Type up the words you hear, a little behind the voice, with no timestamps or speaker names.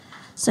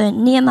So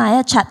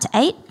Nehemiah chapter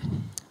 8,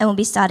 and we'll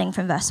be starting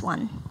from verse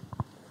 1.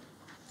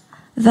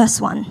 Verse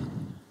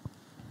 1.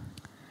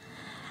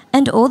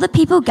 And all the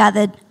people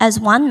gathered as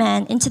one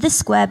man into the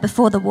square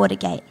before the water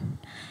gate.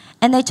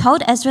 And they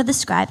told Ezra the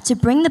scribe to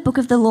bring the book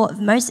of the law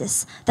of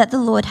Moses that the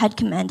Lord had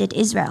commanded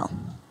Israel.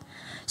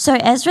 So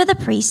Ezra the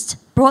priest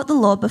brought the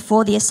law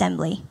before the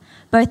assembly,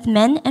 both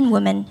men and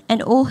women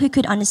and all who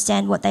could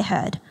understand what they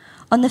heard,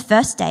 on the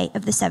first day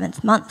of the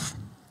 7th month.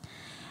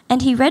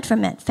 And he read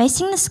from it,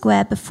 facing the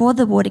square before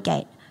the water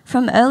gate,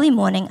 from early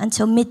morning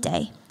until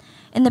midday,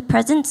 in the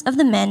presence of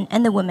the men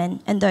and the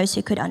women and those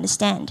who could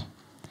understand.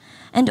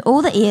 And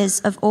all the ears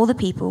of all the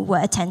people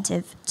were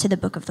attentive to the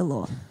book of the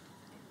law.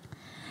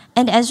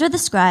 And Ezra the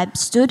scribe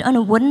stood on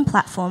a wooden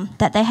platform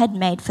that they had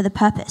made for the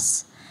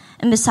purpose.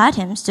 And beside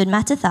him stood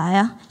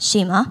Mattithiah,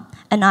 Shema,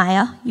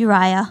 Ananiah,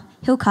 Uriah,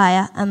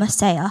 Hilkiah, and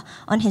Maaseiah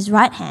on his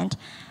right hand,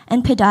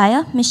 and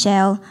Pedaiah,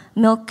 Mishael,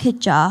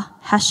 Malchijah,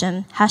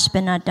 Hashem,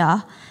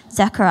 Hashbaddanah,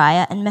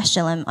 Zechariah, and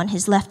Meshullam on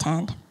his left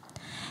hand.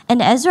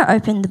 And Ezra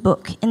opened the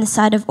book in the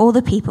sight of all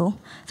the people,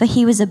 for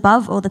he was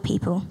above all the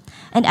people.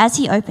 And as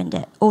he opened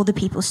it, all the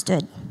people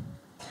stood.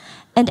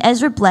 And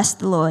Ezra blessed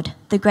the Lord,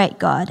 the great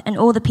God, and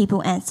all the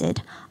people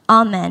answered,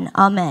 Amen,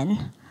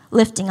 Amen,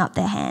 lifting up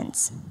their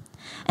hands.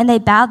 And they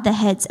bowed their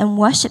heads and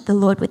worshipped the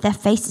Lord with their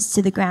faces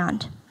to the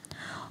ground.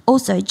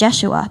 Also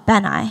Jeshua,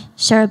 Bani,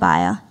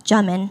 Sherebiah,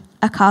 Jamin,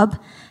 Akab,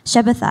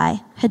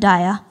 Shabbathai,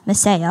 Hodiah,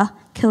 Maaseiah,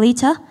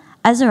 Kelita,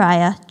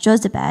 Azariah,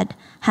 Jozabad,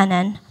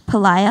 Hanan,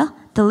 Peliah,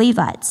 the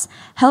Levites,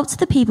 helped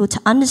the people to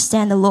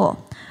understand the law,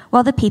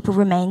 while the people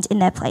remained in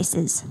their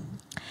places.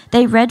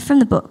 They read from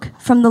the book,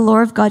 from the law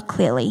of God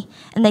clearly,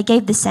 and they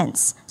gave the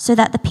sense, so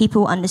that the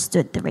people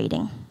understood the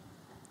reading.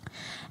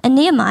 And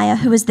Nehemiah,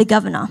 who was the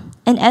governor,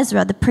 and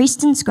Ezra, the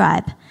priest and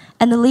scribe,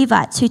 and the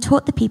Levites who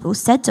taught the people,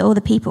 said to all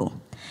the people,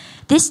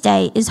 This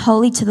day is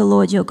holy to the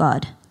Lord your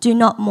God. Do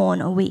not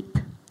mourn or weep.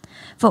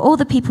 For all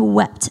the people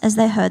wept as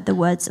they heard the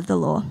words of the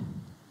law.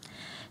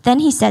 Then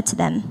he said to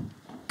them,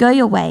 Go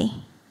your way,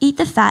 eat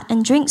the fat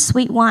and drink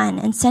sweet wine,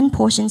 and send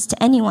portions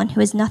to anyone who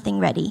has nothing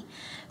ready,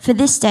 for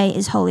this day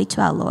is holy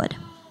to our Lord.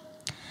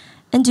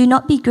 And do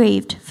not be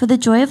grieved, for the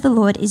joy of the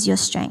Lord is your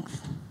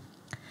strength.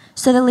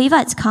 So the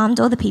Levites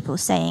calmed all the people,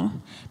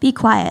 saying, Be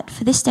quiet,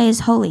 for this day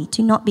is holy,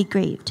 do not be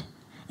grieved.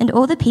 And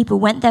all the people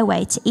went their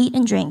way to eat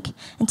and drink,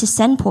 and to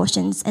send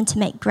portions, and to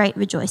make great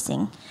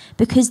rejoicing,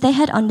 because they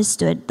had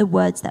understood the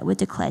words that were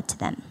declared to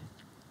them.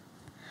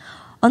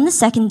 On the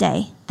second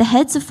day, the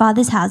heads of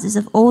fathers' houses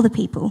of all the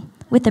people,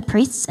 with the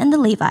priests and the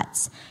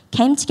Levites,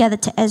 came together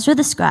to Ezra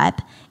the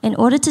scribe in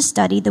order to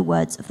study the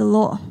words of the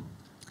law.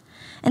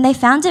 And they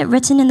found it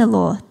written in the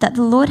law that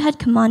the Lord had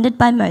commanded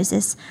by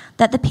Moses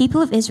that the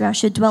people of Israel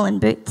should dwell in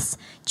booths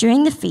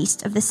during the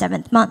feast of the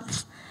 7th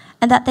month,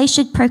 and that they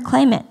should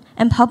proclaim it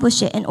and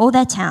publish it in all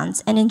their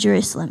towns and in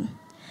Jerusalem.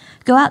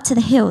 Go out to the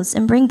hills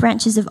and bring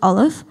branches of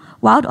olive,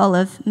 wild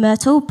olive,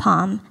 myrtle,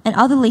 palm, and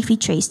other leafy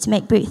trees to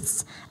make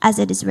booths, as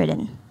it is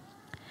written.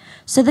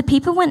 So the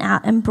people went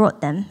out and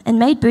brought them, and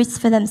made booths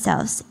for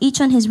themselves,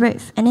 each on his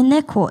roof, and in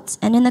their courts,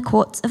 and in the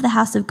courts of the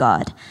house of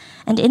God,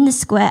 and in the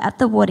square at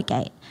the water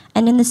gate,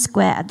 and in the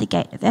square at the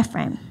gate of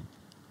Ephraim.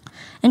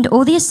 And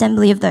all the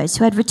assembly of those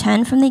who had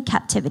returned from the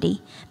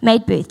captivity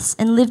made booths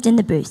and lived in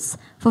the booths,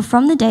 for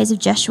from the days of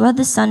Jeshua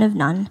the son of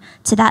Nun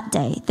to that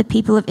day the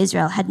people of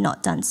Israel had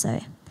not done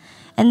so.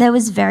 And there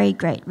was very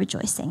great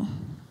rejoicing.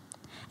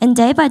 And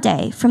day by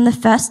day, from the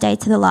first day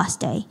to the last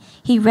day,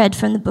 he read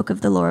from the book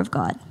of the law of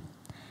God.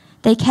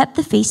 They kept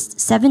the feast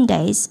 7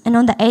 days, and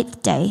on the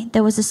 8th day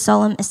there was a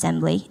solemn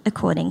assembly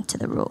according to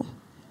the rule.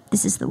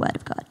 This is the word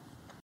of God.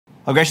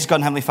 Our gracious God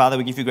and Heavenly Father,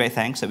 we give you great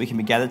thanks that we can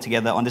be gathered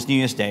together on this New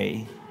Year's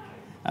Day,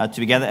 to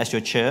be gathered as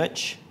your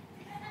church,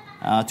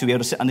 to be able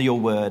to sit under your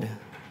word,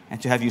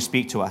 and to have you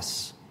speak to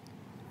us.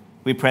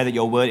 We pray that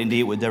your word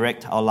indeed would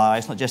direct our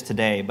lives, not just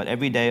today, but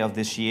every day of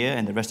this year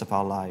and the rest of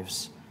our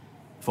lives.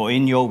 For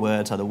in your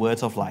words are the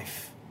words of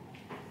life.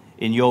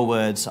 In your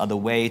words are the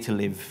way to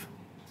live.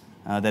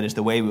 That is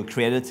the way we were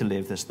created to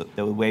live. That's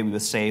the way we were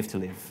saved to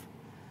live.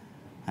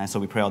 And so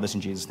we pray all this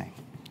in Jesus' name.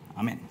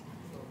 Amen.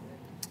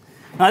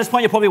 Now at this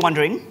point, you're probably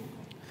wondering,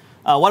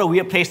 what a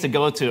weird place to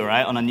go to,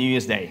 right, on a New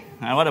Year's Day.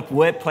 What a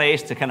weird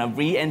place to kind of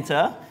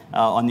re-enter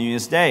on New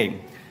Year's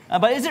Day.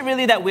 But is it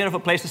really that weird of a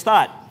place to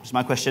start? Is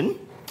my question.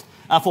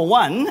 For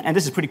one, and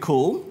this is pretty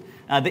cool,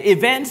 the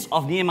events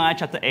of Nehemiah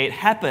chapter 8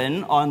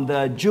 happen on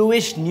the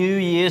Jewish New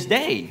Year's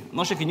Day. I'm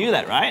not sure if you knew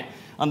that, right?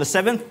 On the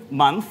 7th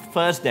month,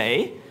 first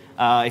day,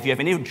 if you have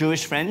any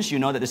Jewish friends, you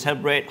know that they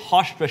celebrate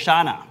Rosh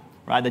Hashanah,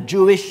 right? The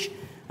Jewish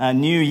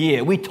New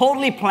Year. We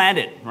totally planned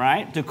it,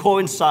 right, to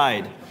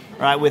coincide,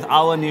 right, with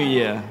our New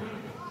Year.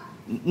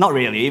 Not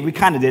really. We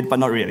kind of did, but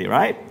not really,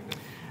 right?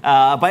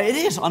 But it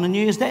is on a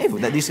New Year's Day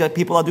that these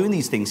people are doing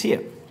these things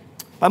here.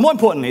 But more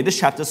importantly, this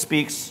chapter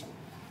speaks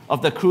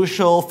of the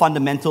crucial,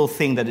 fundamental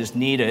thing that is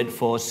needed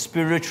for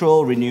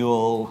spiritual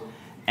renewal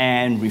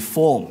and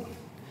reform.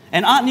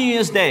 And our New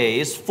Year's Day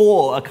is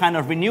for a kind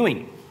of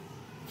renewing,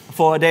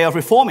 for a day of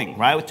reforming,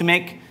 right? To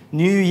make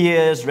New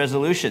Year's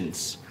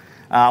resolutions.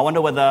 I wonder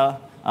whether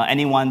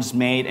anyone's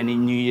made any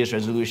New Year's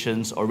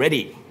resolutions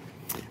already.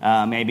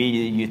 Maybe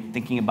you're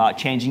thinking about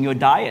changing your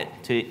diet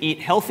to eat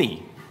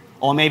healthy.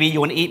 Or maybe you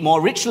want to eat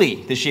more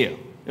richly this year.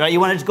 Right? You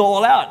want to just go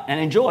all out and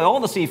enjoy all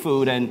the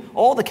seafood and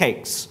all the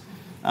cakes.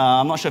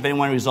 I'm not sure if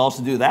anyone resolves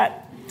to do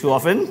that too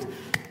often.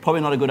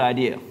 Probably not a good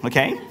idea,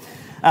 okay?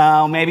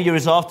 Maybe you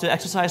resolve to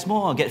exercise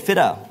more, get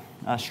fitter,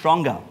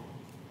 stronger.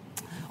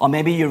 Or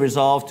maybe you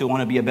resolve to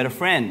want to be a better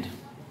friend,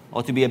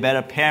 or to be a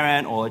better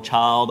parent or a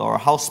child or a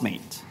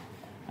housemate.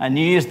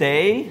 New Year's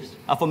Day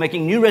are for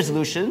making new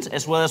resolutions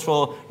as well as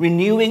for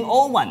renewing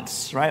old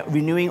ones, right?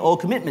 Renewing old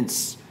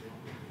commitments.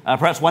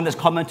 Perhaps one that's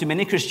common to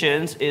many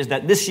Christians is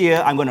that this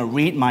year I'm going to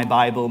read my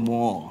Bible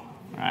more,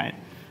 right?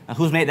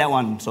 Who's made that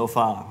one so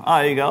far? Oh,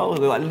 there you go. We've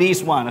got at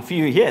least one, a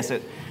few, yes.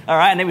 All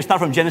right, and then we start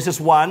from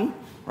Genesis 1,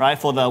 right,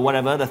 for the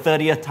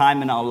 30th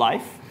time in our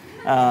life.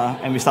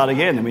 And we start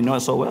again, and we know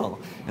it so well.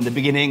 In the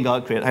beginning,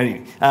 God created.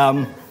 Anyway,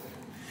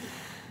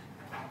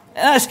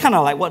 it's kind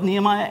of like what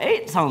Nehemiah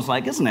 8 sounds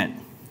like, isn't it?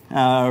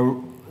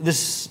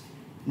 This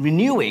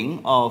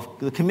renewing of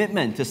the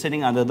commitment to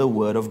sitting under the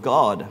Word of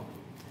God.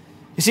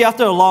 You see,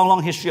 after a long,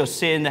 long history of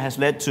sin that has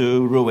led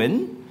to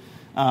ruin,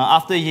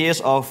 after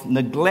years of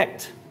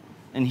neglect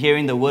in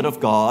hearing the Word of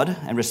God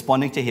and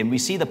responding to Him, we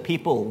see the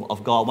people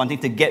of God wanting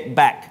to get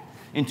back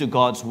into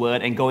God's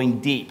Word and going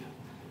deep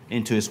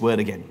into His Word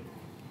again.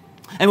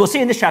 And we'll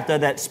see in this chapter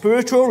that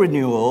spiritual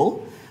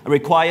renewal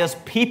requires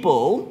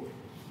people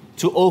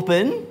to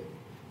open,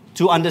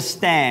 to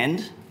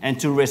understand, and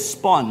to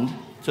respond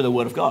to the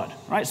Word of God,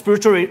 right?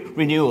 Spiritual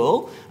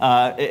renewal,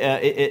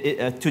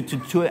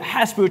 to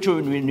have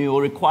spiritual renewal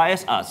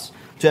requires us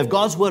to have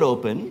God's Word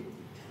open,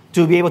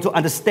 to be able to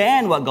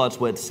understand what God's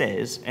Word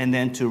says, and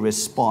then to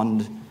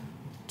respond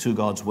to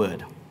God's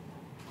Word.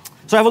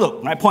 So have a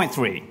look, right? Point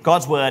 3,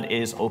 God's Word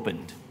is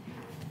opened.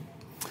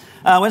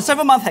 When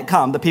 7th month had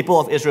come, the people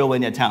of Israel were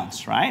in their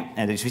towns, right?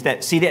 And you see that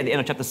at the end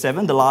of chapter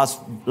 7, the last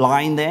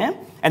line there.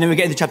 And then we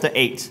get into chapter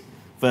 8,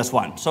 verse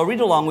 1. So read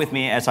along with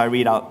me as I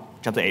read out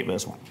chapter 8,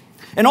 verse 1.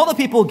 And all the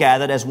people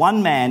gathered as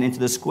one man into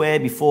the square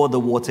before the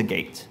water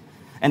gate.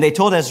 And they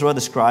told Ezra the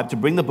scribe to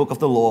bring the book of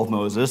the law of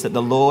Moses that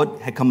the Lord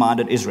had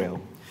commanded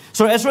Israel.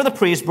 So Ezra the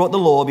priest brought the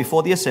law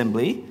before the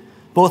assembly,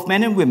 both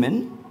men and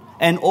women,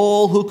 and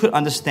all who could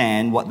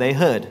understand what they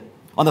heard,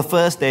 on the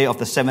first day of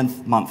the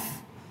 7th month.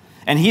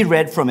 And he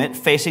read from it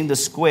facing the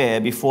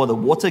square before the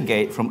water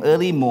gate from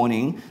early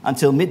morning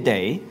until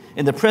midday,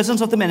 in the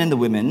presence of the men and the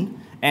women,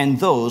 and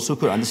those who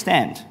could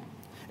understand.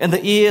 And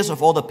the ears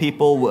of all the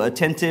people were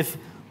attentive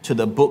to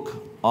the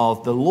book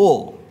of the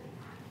law.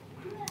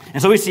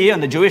 And so we see on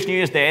the Jewish New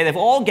Year's Day, they've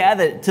all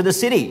gathered to the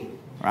city,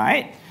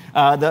 right?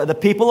 The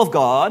people of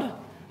God,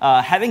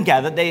 having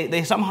gathered,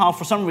 they somehow,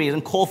 for some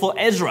reason, call for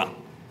Ezra,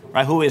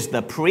 right, who is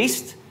the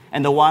priest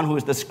and the one who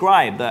is the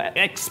scribe, the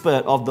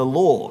expert of the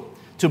law,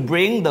 to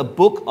bring the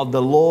book of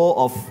the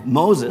law of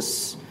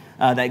Moses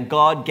that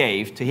God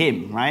gave to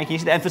him, right? Can you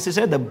see the emphasis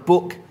here? The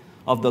book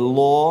of the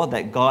law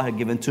that God had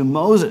given to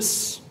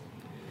Moses.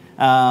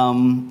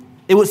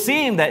 It would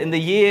seem that in the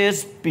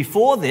years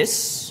before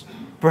this,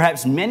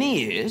 perhaps many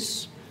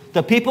years,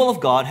 the people of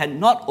God had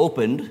not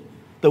opened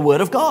the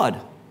Word of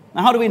God.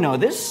 Now, how do we know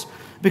this?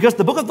 Because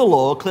the book of the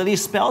law clearly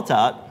spelled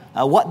out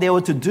what they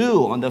were to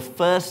do on the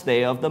first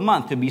day of the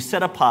month, to be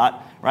set apart,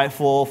 right,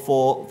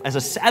 for as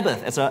a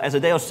Sabbath, as a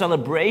day of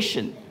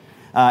celebration.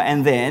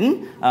 And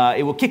then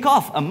it will kick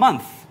off a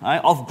month,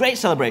 right, of great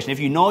celebration. If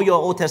you know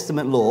your Old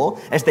Testament law,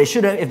 as they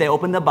should have if they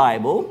opened the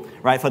Bible,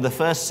 right, for the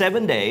first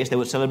 7 days, they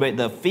would celebrate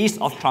the Feast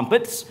of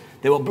Trumpets.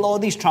 They will blow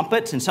these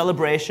trumpets in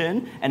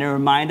celebration and a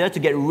reminder to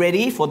get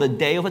ready for the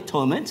Day of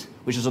Atonement,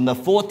 which is on the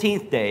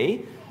 14th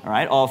day, all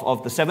right,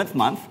 of the 7th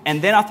month.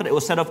 And then after that, it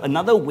will set up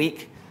another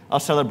week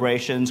of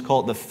celebrations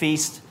called the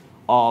Feast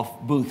of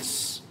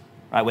Booths,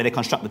 right, where they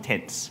construct the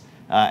tents.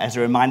 As a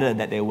reminder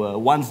that they were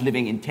once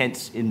living in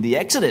tents in the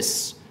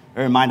Exodus,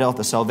 a reminder of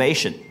the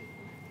salvation.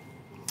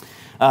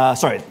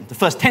 The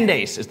first 10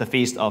 days is the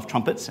Feast of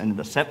Trumpets, and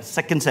the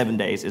second 7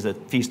 days is the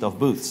Feast of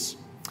Booths.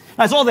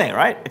 Now, it's all there,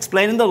 right?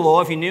 Explaining the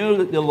law. If you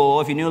knew the law,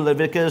 if you knew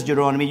Leviticus,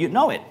 Deuteronomy, you'd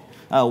know it.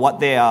 What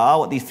they are,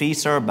 what these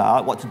feasts are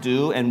about, what to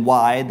do, and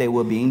why they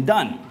were being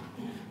done.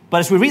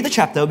 But as we read the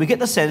chapter, we get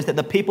the sense that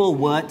the people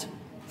weren't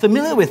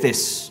familiar with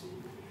this.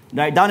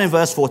 Right, down in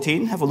verse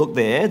 14, have a look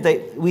there.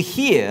 We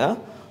hear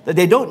that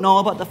they don't know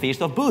about the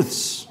Feast of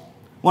Booths,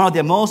 one of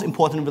their most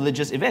important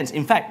religious events.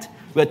 In fact,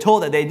 we're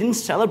told that they didn't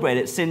celebrate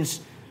it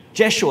since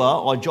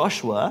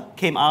Joshua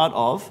came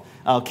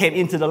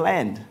into the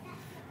land,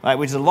 right,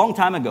 which is a long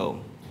time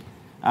ago.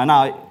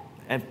 Now,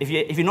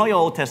 if you know your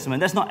Old Testament,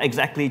 that's not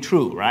exactly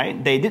true,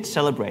 right? They did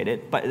celebrate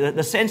it, but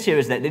the sense here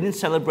is that they didn't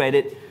celebrate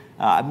it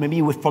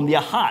maybe from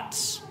their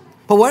hearts.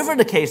 But whatever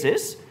the case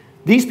is,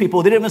 these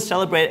people didn't even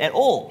celebrate it at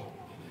all.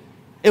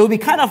 It would be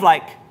kind of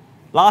like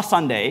last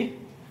Sunday,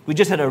 we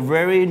just had a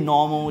very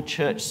normal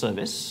church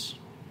service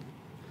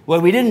where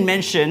we didn't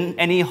mention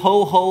any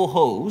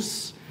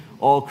ho-ho-hos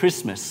or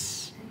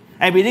Christmas.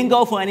 And we didn't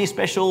go for any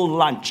special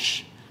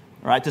lunch,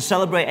 right, to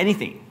celebrate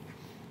anything.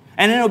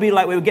 And then it'll be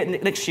like we'll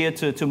get next year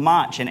to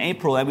March and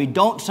April, and we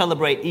don't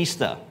celebrate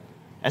Easter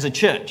as a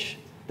church.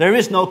 There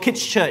is no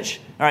kids' church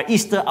or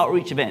Easter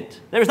outreach event.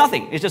 There is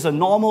nothing. It's just a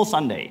normal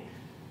Sunday.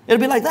 It'll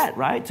be like that,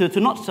 right? To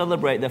not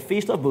celebrate the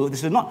Feast of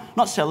Booths, to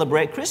not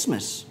celebrate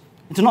Christmas,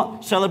 and to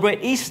not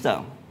celebrate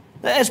Easter.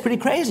 That is pretty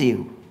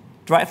crazy,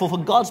 right? For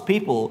God's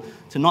people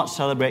to not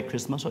celebrate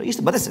Christmas or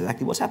Easter. But that's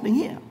exactly what's happening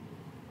here.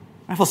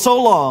 Right? For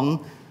so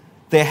long,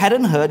 they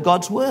hadn't heard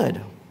God's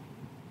word.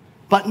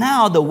 But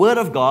now the word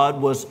of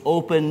God was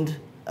opened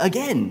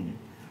again.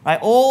 Right?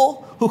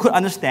 All who could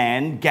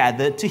understand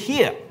gathered to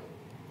hear.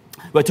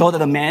 We're told that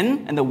the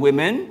men and the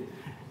women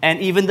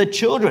and even the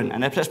children,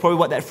 and that's probably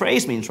what that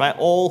phrase means, right?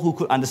 All who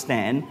could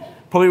understand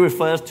probably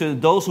refers to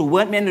those who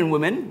weren't men and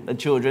women, the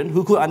children,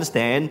 who could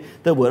understand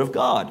the word of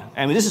God.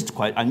 And this is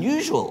quite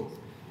unusual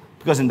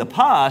because in the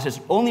past, it's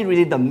only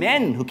really the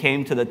men who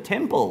came to the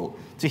temple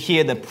to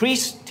hear the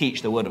priests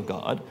teach the word of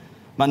God.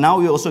 But now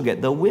we also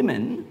get the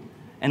women,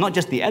 and not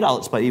just the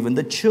adults, but even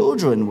the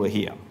children were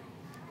here.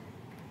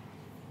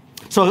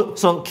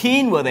 So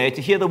keen were they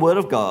to hear the word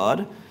of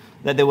God,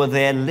 that they were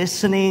there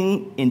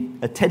listening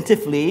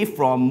attentively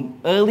from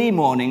early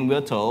morning, we're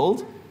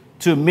told,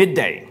 to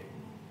midday.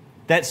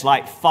 That's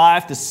like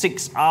 5 to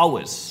 6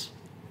 hours.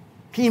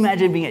 Can you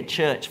imagine being at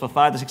church for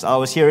 5 to 6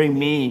 hours, hearing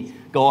me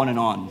go on and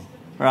on,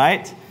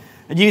 right?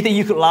 Do you think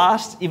you could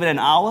last even an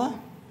hour?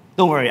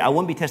 Don't worry, I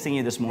won't be testing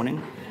you this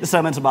morning. The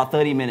sermon's about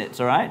 30 minutes,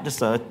 all right?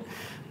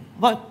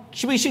 But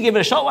we should give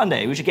it a shot one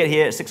day. We should get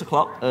here at 6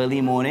 o'clock early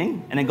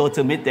morning and then go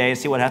to midday and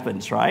see what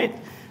happens, right?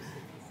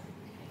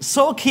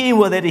 So keen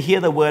were they to hear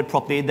the word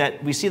properly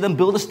that we see them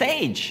build a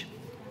stage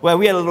where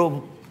we had a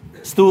little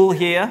stool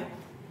here,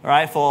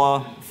 right,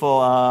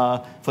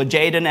 for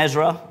Jade and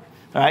Ezra,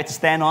 right, to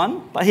stand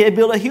on. But he had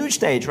built a huge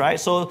stage, right,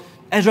 so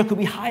Ezra could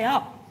be high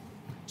up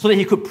so that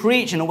he could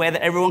preach in a way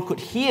that everyone could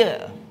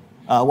hear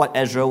what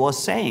Ezra was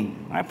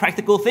saying. Right?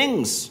 Practical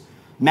things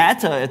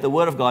matter if the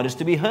word of God is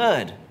to be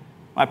heard.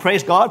 I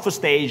praise God for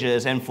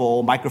stages and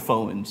for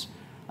microphones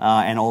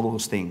and all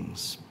those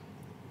things.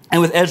 And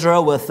with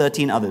Ezra were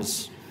 13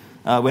 others.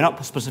 We're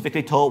not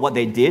specifically told what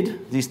they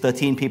did, these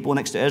 13 people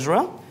next to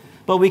Ezra,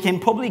 but we can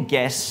probably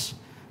guess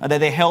that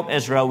they helped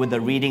Ezra with the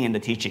reading and the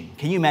teaching.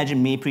 Can you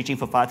imagine me preaching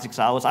for 5 to 6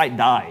 hours? I'd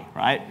die,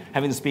 right?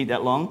 Having to speak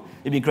that long.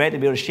 It'd be great to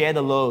be able to share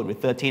the load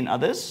with 13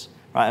 others,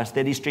 right? A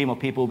steady stream of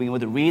people being able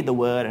to read the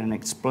word and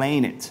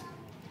explain it.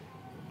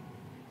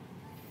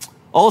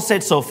 All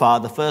said so far,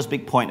 the first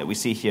big point that we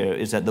see here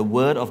is that the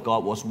word of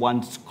God was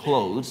once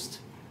closed,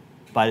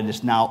 but it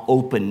is now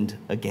opened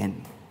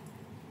again.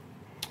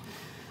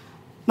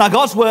 Now,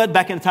 God's word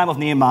back in the time of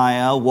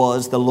Nehemiah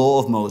was the law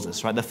of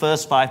Moses, right? The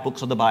first 5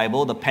 books of the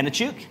Bible, the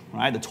Pentateuch,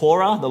 right? The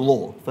Torah, the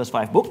law, first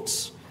 5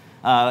 books.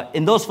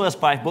 In those first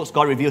 5 books,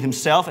 God revealed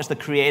himself as the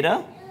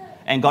creator,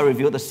 and God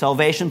revealed the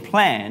salvation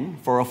plan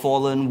for a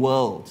fallen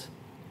world.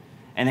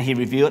 And then he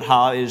revealed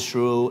how it is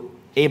through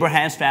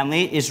Abraham's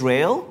family,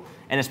 Israel,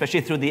 and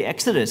especially through the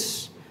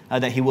Exodus,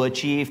 that he will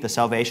achieve the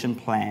salvation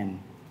plan.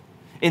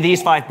 In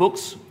these 5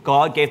 books,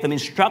 God gave them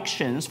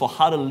instructions for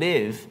how to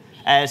live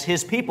as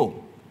his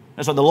people.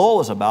 That's what the law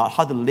was about,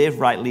 how to live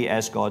rightly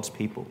as God's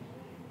people.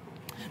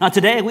 Now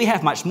today we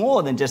have much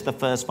more than just the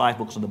first 5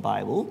 books of the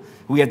Bible.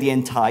 We have the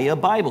entire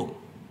Bible.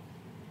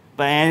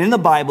 And in the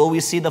Bible we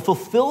see the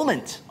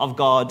fulfillment of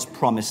God's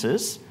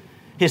promises,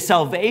 his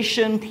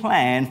salvation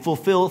plan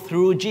fulfilled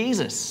through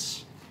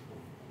Jesus.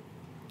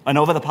 And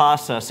over the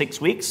past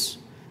 6 weeks,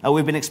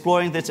 we've been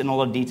exploring this in a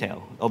lot of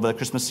detail over the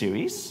Christmas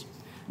series.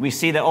 We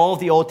see that all of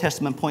the Old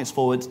Testament points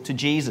forward to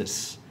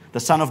Jesus,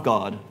 the Son of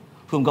God,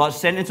 whom God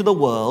sent into the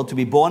world to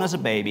be born as a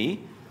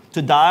baby,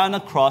 to die on the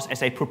cross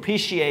as a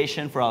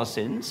propitiation for our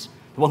sins,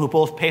 the one who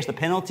both pays the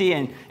penalty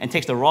and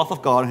takes the wrath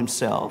of God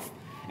himself,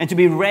 and to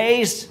be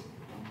raised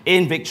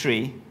in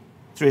victory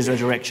through his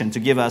resurrection to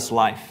give us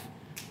life,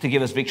 to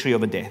give us victory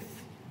over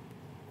death.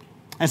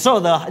 And so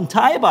the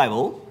entire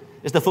Bible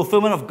is the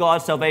fulfillment of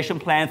God's salvation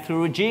plan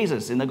through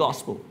Jesus in the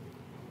gospel.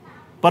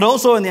 But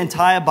also in the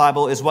entire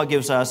Bible is what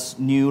gives us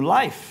new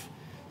life.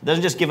 It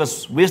doesn't just give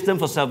us wisdom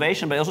for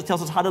salvation, but it also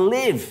tells us how to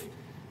live.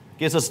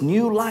 Gives us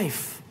new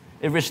life.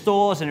 It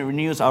restores and it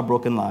renews our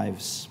broken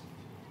lives.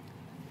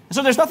 And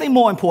so there's nothing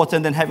more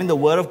important than having the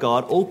Word of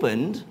God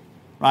opened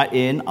right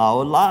in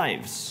our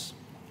lives.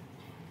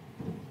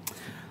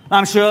 Now,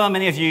 I'm sure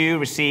many of you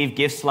received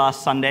gifts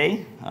last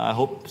Sunday. I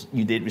hope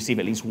you did receive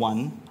at least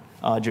one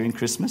during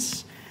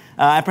Christmas.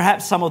 And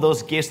perhaps some of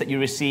those gifts that you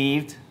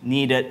received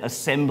needed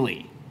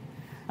assembly.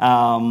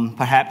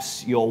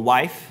 Perhaps your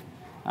wife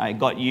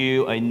got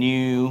you a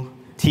new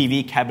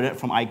TV cabinet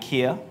from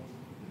IKEA.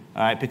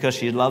 All right, because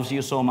she loves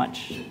you so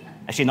much.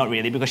 Actually, not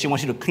really, because she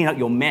wants you to clean up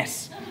your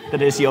mess that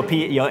is your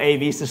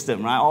AV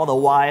system, right? All the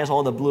wires,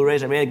 all the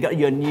Blu-rays, everything. Got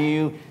your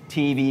new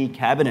TV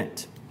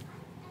cabinet.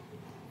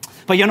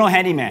 But you're no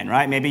handyman,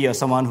 right? Maybe you're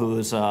someone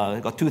who's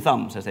got 2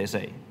 thumbs, as they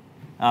say.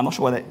 I'm not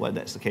sure why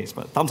that's the case,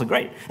 but thumbs are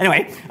great.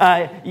 Anyway,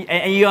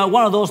 and you're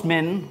one of those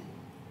men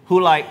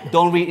who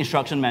don't read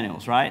instruction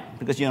manuals, right?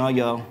 Because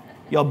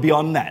you're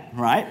beyond that,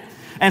 right?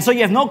 And so you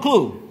have no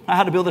clue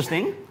how to build this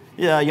thing.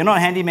 you're not a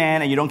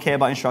handyman and you don't care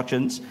about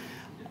instructions.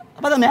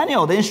 But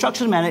the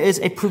instruction manual is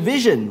a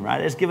provision, right?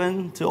 It's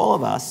given to all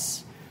of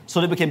us so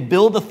that we can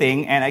build the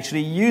thing and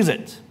actually use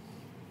it.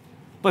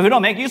 But if we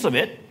don't make use of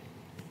it,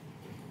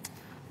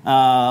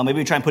 maybe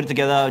we try and put it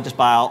together just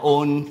by our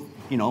own,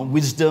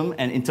 wisdom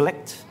and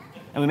intellect,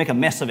 and we make a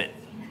mess of it.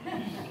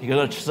 You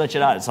go to search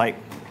it out. It's like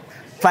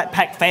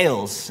Flatpak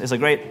Fails. It's a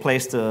great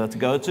place to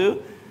go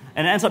to,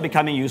 and it ends up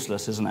becoming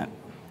useless, isn't it?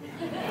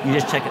 You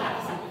just check it.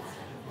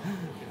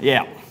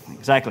 Yeah,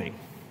 exactly.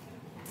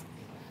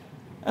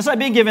 It's like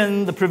being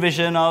given the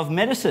provision of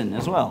medicine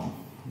as well.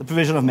 The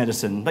provision of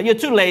medicine. But you're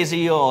too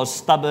lazy or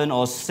stubborn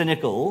or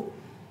cynical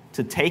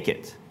to take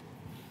it.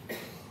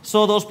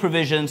 So those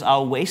provisions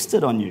are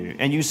wasted on you,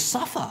 and you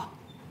suffer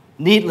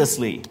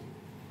needlessly,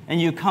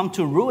 and you come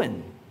to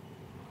ruin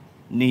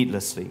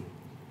needlessly.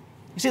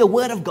 You see, the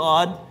Word of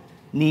God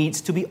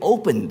needs to be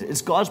opened.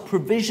 It's God's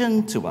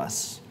provision to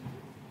us.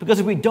 Because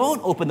if we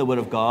don't open the Word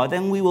of God,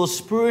 then we will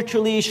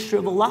spiritually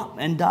shrivel up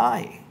and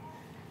die.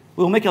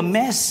 We'll make a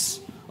mess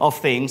of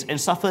things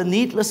and suffer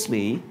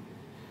needlessly.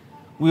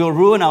 We will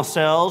ruin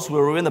ourselves,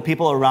 we'll ruin the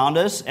people around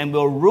us, and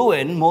we'll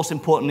ruin, most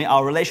importantly,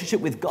 our relationship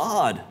with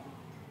God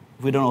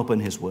if we don't open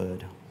His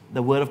Word.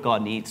 The Word of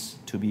God needs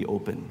to be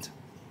opened.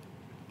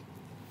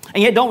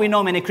 And yet, don't we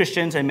know many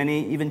Christians and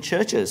many even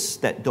churches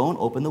that don't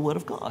open the Word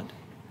of God?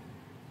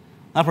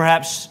 Now,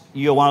 perhaps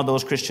you're one of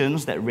those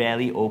Christians that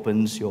rarely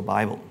opens your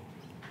Bible.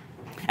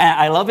 And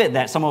I love it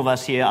that some of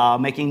us here are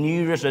making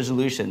New Year's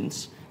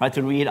resolutions, right,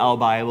 to read our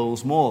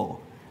Bibles more.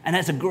 And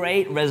that's a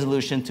great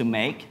resolution to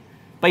make.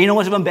 But you know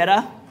what's even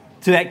better?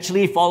 To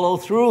actually follow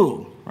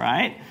through,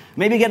 right?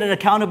 Maybe get an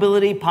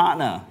accountability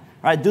partner,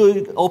 right?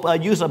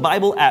 Use a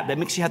Bible app that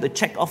makes you have to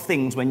check off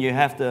things when you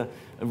have to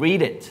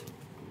read it.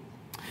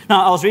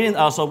 Now, I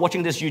was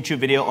watching this YouTube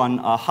video on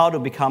how to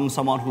become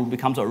someone who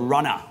becomes a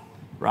runner,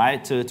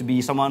 right? To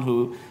be someone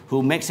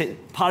who makes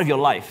it part of your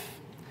life.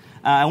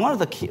 And one of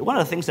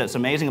the things that's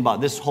amazing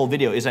about this whole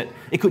video is that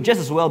it could just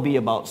as well be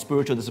about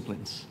spiritual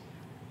disciplines.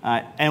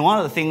 And one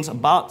of the things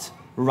about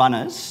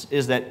runners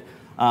is that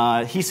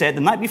he said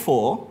the night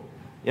before,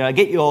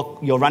 get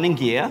your running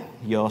gear,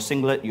 your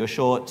singlet, your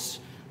shorts,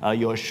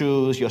 your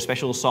shoes, your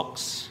special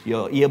socks,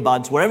 your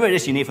earbuds, whatever it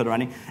is you need for the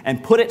running,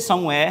 and put it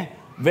somewhere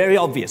very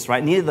obvious,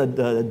 right, near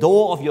the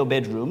door of your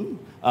bedroom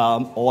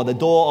or the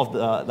door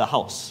of the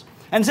house.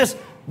 And it says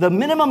the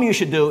minimum you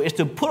should do is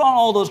to put on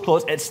all those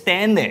clothes and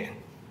stand there,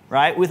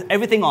 right, with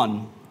everything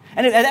on.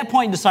 And if at that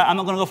point you decide, I'm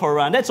not going to go for a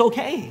run, that's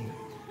okay,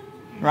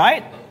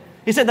 right?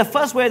 He said the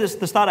first way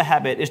to start a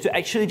habit is to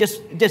actually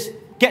just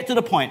get to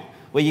the point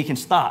where you can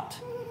start,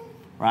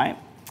 right?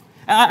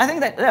 And I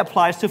think that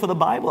applies too for the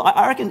Bible.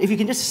 I reckon if you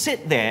can just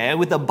sit there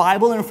with the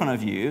Bible in front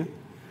of you,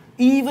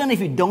 even if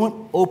you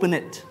don't open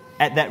it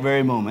at that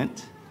very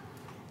moment,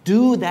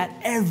 do that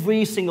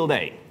every single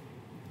day,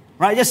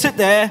 right? Just sit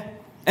there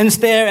and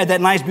stare at that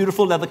nice,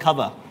 beautiful leather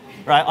cover,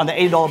 right, on the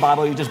 $80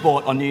 Bible you just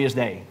bought on New Year's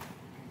Day,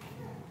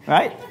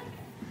 right?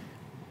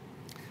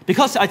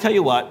 Because I tell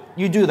you what,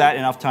 you do that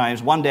enough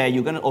times, one day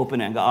you're going to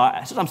open it and go,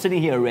 since I'm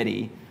sitting here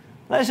already,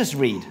 let's just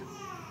read.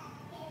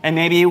 And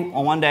maybe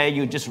on one day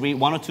you just read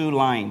 1 or 2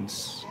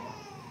 lines.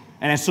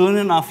 And then soon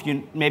enough,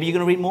 maybe you're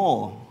going to read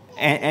more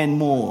and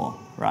more,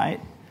 right?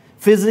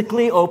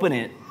 Physically open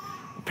it.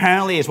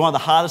 Apparently, it's one of the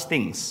hardest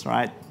things,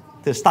 right,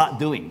 to start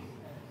doing.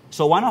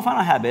 So why not find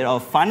a habit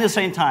of finding the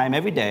same time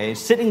every day,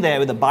 sitting there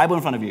with the Bible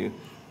in front of you,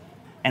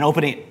 and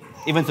opening it,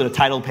 even to the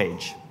title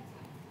page.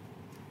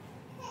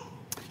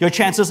 Your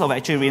chances of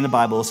actually reading the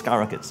Bible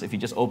skyrockets if you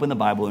just open the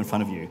Bible in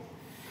front of you.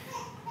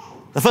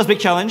 The first big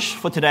challenge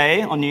for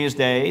today on New Year's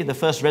Day, the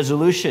first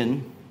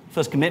resolution,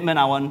 first commitment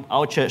I want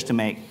our church to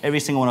make, every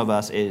single one of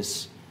us,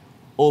 is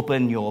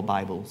open your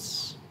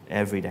Bibles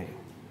every day.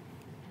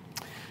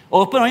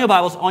 Open your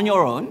Bibles on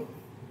your own,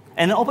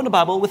 and then open the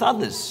Bible with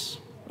others.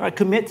 All right,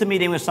 commit to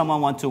meeting with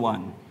someone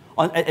one-to-one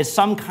at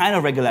some kind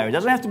of regularity. It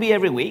doesn't have to be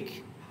every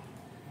week.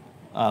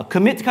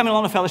 Commit to coming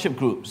along to fellowship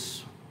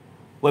groups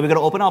where we're going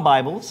to open our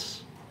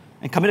Bibles,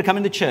 and commit to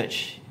coming to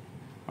church.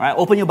 All right,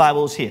 open your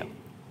Bibles here.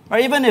 Or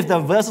even if the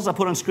verses are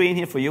put on screen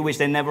here for you, which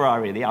they never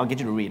are really, I'll get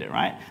you to read it,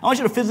 right? I want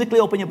you to physically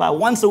open your Bible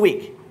once a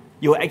week.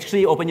 You'll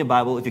actually open your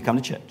Bible if you come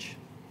to church.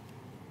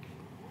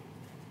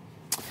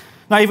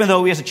 Now, even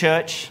though we as a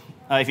church,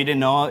 if you didn't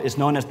know, is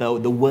known as the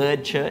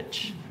Word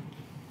Church,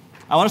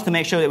 I want us to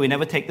make sure that we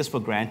never take this for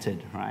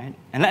granted, right?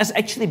 And let us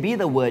actually be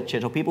the Word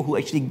Church, or people who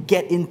actually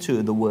get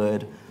into the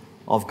Word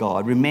of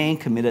God. Remain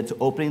committed to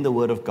opening the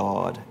Word of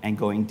God and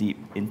going deep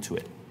into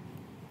it.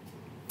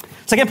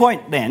 Second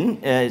point, then,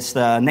 is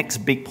the next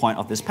big point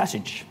of this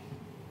passage.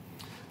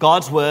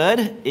 God's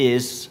Word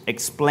is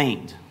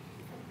explained.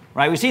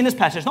 Right? We see in this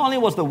passage, not only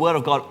was the Word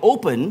of God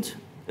opened,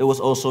 it was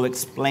also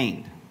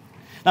explained.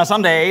 Now,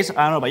 some days, I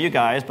don't know about you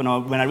guys, but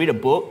when I read a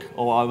book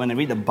or when I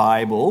read the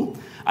Bible,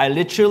 I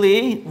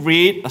literally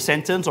read a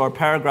sentence or a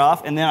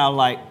paragraph, and then I'm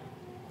like,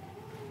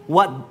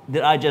 what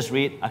did I just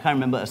read? I can't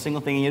remember a single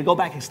thing. And you go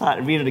back and start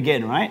and read it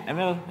again, right? Have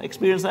you ever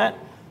experienced that?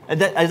 I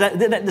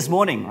did that this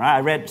morning, right? I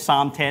read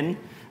Psalm 10.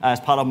 as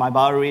part of my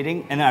Bible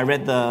reading. And then I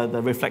read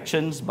the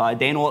Reflections by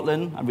Dane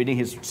Ortland. I'm reading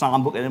his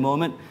Psalm book at the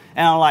moment.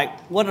 And I'm like,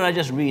 what did I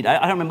just read? I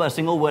don't remember a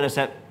single word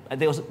except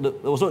there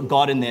was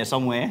God in there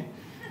somewhere.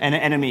 And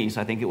enemies,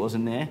 I think it was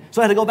in there.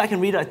 So I had to go back and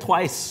read it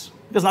twice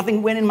because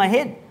nothing went in my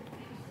head.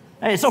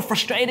 It's so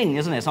frustrating,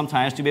 isn't it,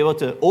 sometimes, to be able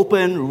to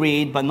open,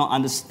 read, but not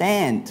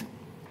understand.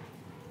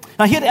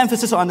 Now, here the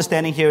emphasis on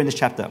understanding here in this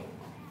chapter.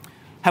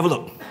 Have a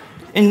look.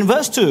 In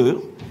verse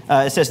 2,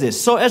 it says this: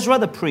 So Ezra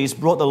the priest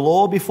brought the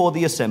law before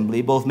the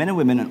assembly, both men and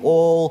women, and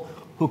all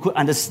who could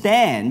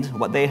understand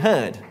what they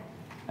heard.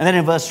 And then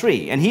in verse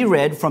 3, and he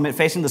read from it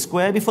facing the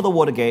square before the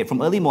water gate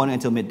from early morning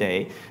until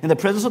midday, in the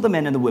presence of the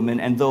men and the women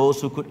and those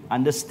who could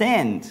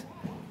understand.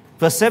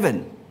 Verse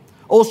 7,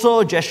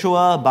 also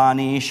Jeshua,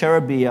 Bani,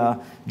 Sherebiah,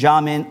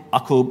 Jamin,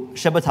 Akub,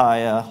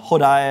 Shephatiah,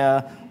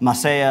 Hodiah,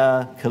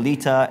 Maaseiah,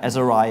 Kelita,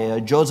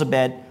 Azariah,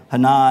 Jozabad,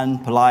 Hanan,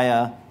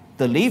 Peliah,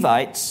 the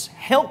Levites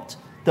helped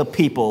the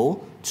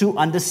people to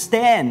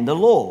understand the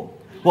law,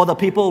 while the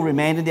people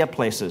remained in their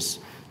places.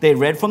 They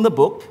read from the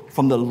book,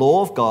 from the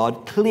law of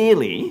God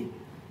clearly,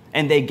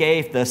 and they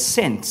gave the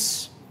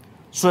sense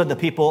so that the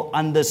people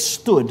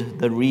understood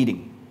the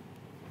reading.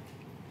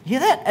 You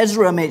hear that?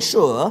 Ezra made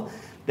sure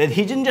that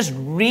he didn't just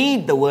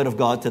read the word of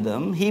God to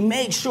them, he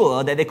made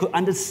sure that they could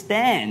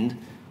understand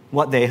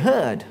what they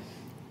heard.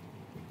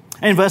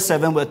 And in verse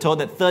 7, we're told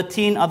that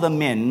 13 other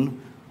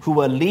men who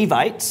were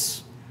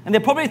Levites, and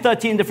they're probably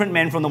 13 different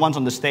men from the ones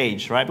on the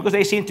stage, right? Because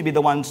they seem to be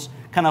the ones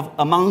kind of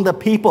among the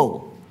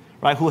people,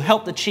 right, who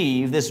helped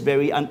achieve this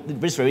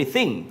very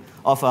thing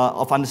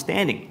of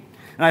understanding.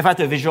 And if I had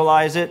to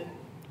visualize it,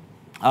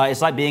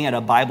 it's like being at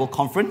a Bible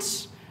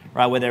conference,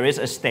 right, where there is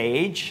a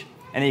stage,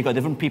 and then you've got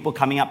different people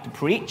coming up to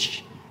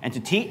preach and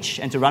to teach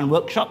and to run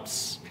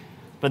workshops.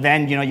 But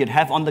then, you'd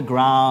have on the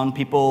ground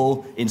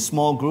people in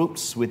small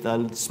groups with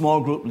a small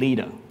group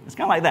leader. It's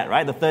kind of like that,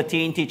 right? The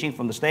 13 teaching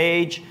from the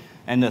stage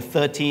and the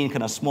 13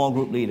 kind of small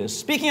group leaders.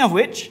 Speaking of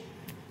which,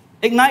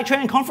 Ignite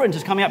Training Conference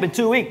is coming up in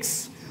 2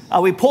 weeks.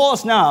 We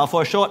pause now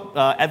for a short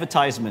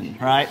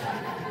advertisement, right?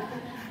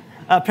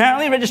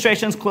 Apparently,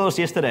 registrations closed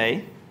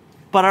yesterday,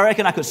 but I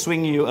reckon I could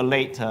swing you a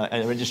late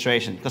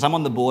registration because I'm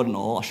on the board and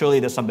all. Surely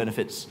there's some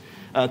benefits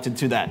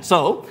to that.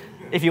 So,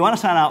 if you want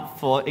to sign up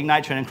for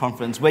Ignite Training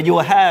Conference, where you will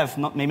have,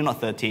 maybe not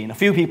 13, a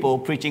few people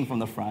preaching from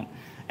the front,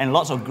 and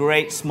lots of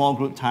great small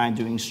group time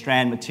doing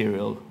strand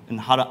material and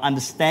how to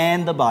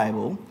understand the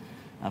Bible,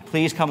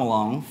 please come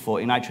along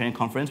for Ignite Training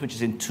Conference, which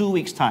is in 2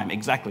 weeks' time,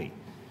 exactly,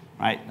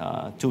 right?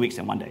 2 weeks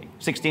and 1 day,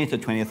 16th to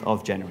 20th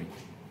of January.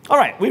 All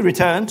right, we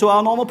return to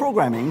our normal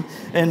programming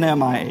in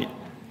MI8.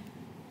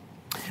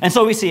 And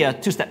so we see a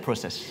two-step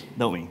process,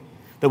 don't we?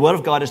 The Word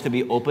of God is to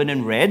be opened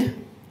and read,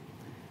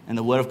 and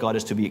the Word of God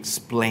is to be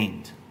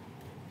explained.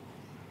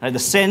 Right? The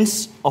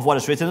sense of what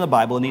is written in the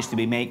Bible needs to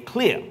be made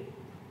clear.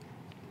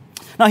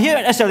 Now here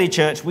at SLE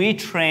Church, we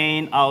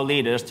train our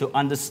leaders to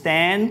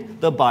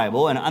understand the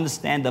Bible and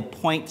understand the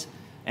point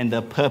and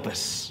the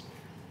purpose.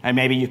 And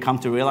maybe you come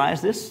to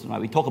realize this. Right?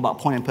 We talk about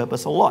point and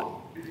purpose a lot.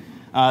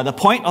 The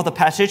point of the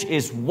passage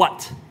is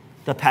what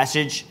the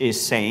passage is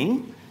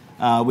saying,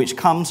 which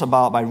comes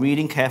about by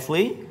reading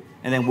carefully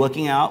and then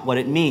working out what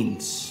it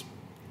means.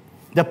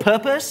 The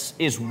purpose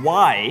is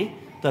why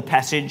the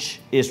passage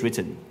is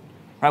written.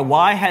 Right?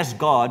 Why has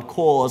God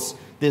caused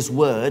this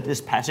word, this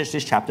passage,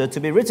 this chapter to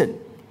be written?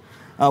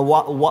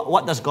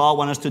 What does God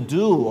want us to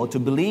do or to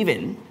believe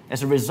in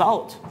as a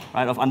result,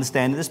 right, of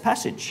understanding this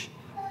passage?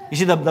 You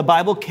see, the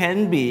Bible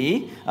can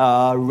be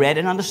read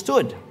and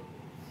understood.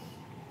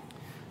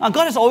 Now,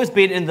 God has always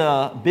been in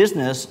the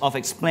business of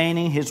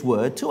explaining His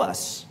Word to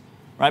us,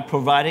 right?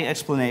 Providing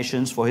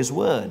explanations for His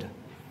Word.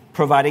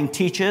 Providing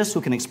teachers who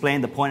can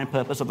explain the point and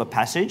purpose of a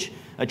passage,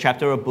 a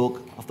chapter, a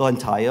book, of the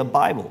entire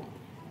Bible.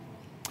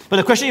 But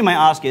the question you might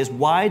ask is,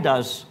 why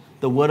does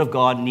the Word of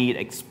God need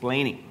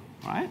explaining,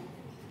 right?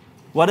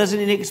 Why does it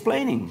need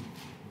explaining?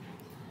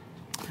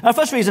 Now, the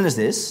first reason is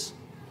this: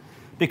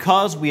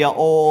 because we are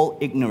all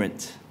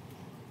ignorant.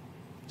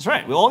 That's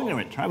right, we're all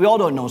ignorant, right? We all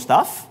don't know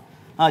stuff.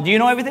 Do you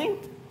know everything?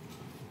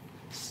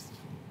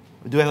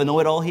 Do we have a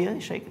know-it-all here?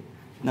 Shake it.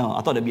 No,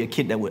 I thought there'd be a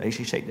kid that would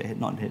actually shake their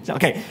head, not their head.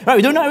 Okay, right,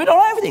 we don't know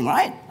everything,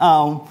 right?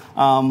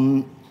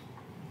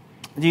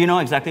 Do you know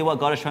exactly what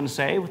God is trying to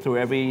say through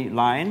every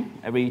line,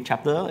 every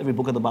chapter, every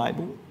book of the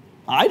Bible?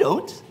 I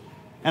don't.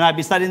 And I've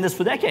been studying this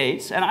for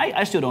decades, and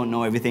I still don't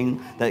know everything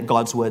that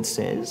God's Word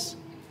says.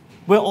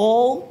 We're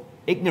all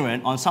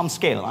ignorant on some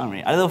scale, aren't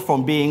we? Either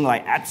from being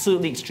like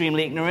absolutely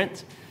extremely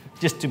ignorant,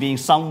 just to being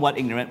somewhat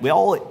ignorant. We're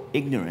all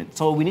ignorant,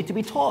 so we need to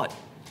be taught.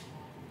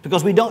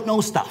 Because we don't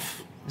know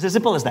stuff. It's as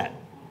simple as that.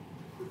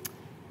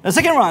 The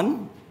second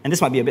one, and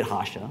this might be a bit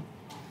harsher,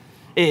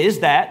 is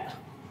that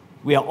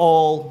we are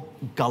all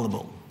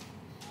gullible.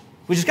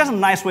 Which is kind of a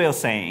nice way of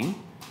saying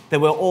that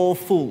we're all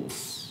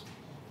fools.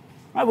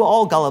 Right? We're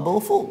all gullible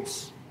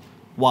fools.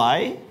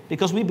 Why?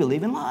 Because we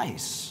believe in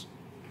lies.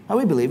 Right?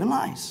 We believe in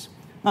lies.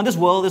 Now, this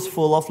world is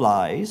full of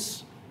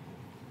lies,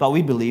 but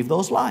we believe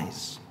those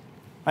lies.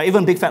 Right?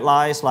 Even big fat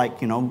lies like,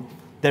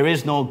 there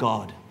is no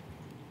God.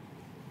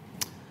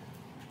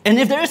 And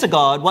if there is a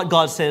God, what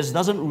God says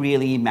doesn't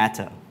really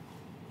matter.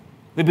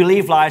 We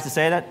believe lies to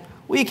say that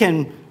we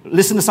can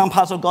listen to some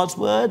parts of God's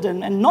word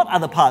and not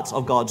other parts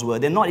of God's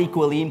word. They're not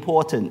equally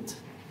important.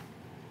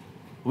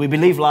 We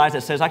believe lies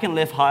that says I can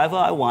live however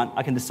I want.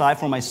 I can decide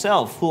for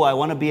myself who I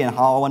want to be and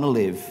how I want to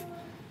live.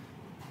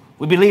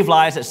 We believe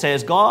lies that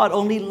says God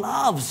only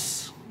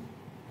loves,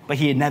 but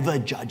he never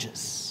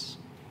judges.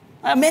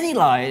 There are many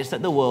lies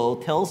that the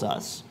world tells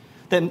us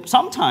that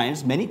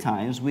sometimes, many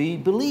times, we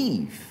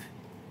believe.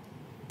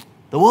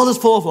 The world is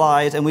full of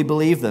lies and we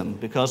believe them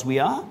because we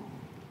are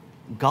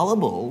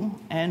gullible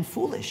and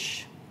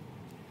foolish.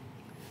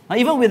 Now,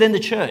 even within the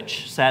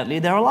church, sadly,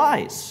 there are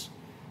lies.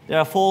 There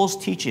are false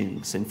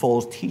teachings and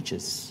false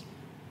teachers.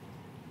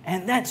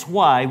 And that's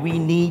why we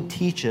need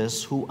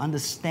teachers who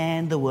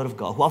understand the Word of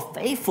God, who are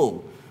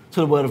faithful to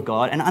the Word of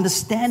God and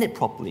understand it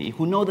properly,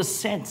 who know the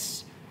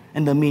sense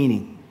and the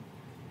meaning,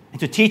 and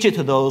to teach it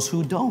to those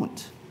who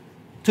don't,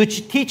 to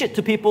teach it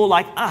to people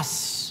like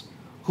us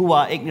who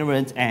are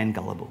ignorant and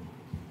gullible.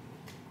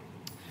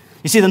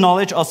 You see, the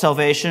knowledge of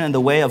salvation and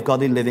the way of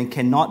godly living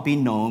cannot be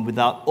known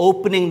without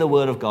opening the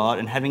Word of God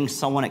and having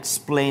someone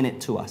explain it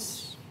to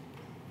us.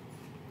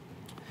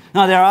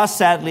 Now, there are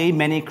sadly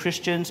many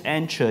Christians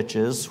and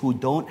churches who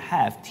don't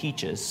have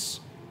teachers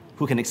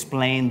who can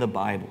explain the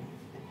Bible.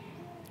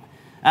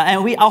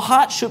 And our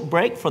hearts should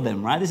break for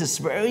them, right? This is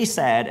very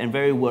sad and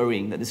very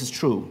worrying that this is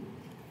true.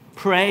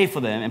 Pray for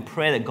them and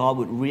pray that God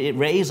would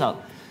raise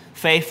up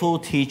faithful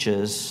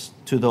teachers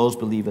to those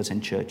believers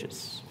in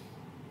churches.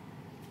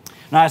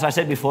 Now, as I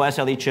said before,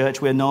 SLE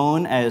Church, we're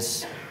known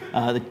as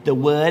the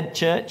Word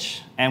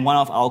Church, and one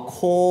of our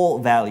core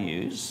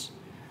values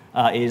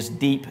is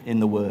deep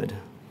in the Word.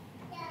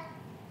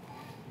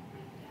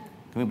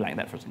 Can we blank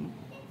that for a second?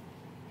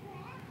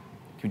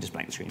 Can we just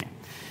blank the screen here?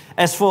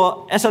 As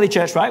for SLE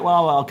Church, right, one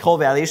of our core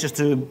values is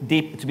to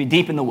be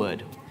deep in the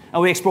Word.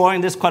 And we're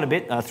exploring this quite a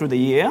bit through the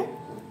year.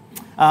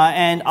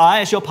 And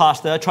I, as your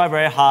pastor, try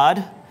very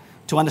hard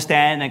to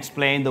understand and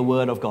explain the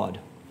Word of God.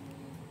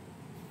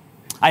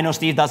 I know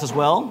Steve does as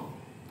well.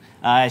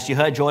 As you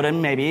heard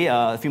Jordan maybe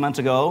a few months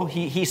ago,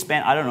 he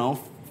spent,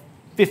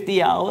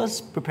 50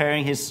 hours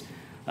preparing his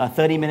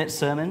 30-minute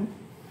sermon.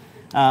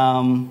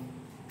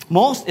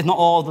 Most, if not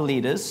all, of the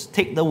leaders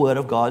take the Word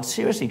of God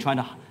seriously,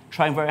 trying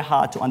very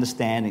hard to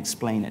understand and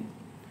explain it.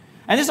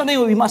 And this is something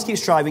we must keep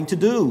striving to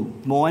do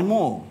more and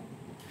more.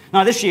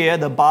 Now, this year,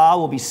 the bar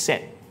will be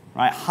set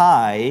right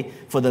high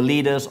for the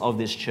leaders of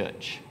this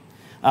church.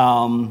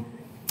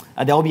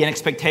 There will be an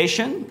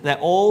expectation that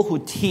all who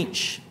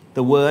teach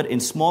the Word in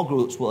small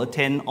groups will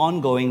attend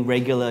ongoing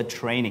regular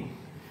training.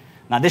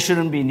 Now, this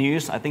shouldn't be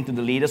news, I think, to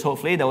the leaders,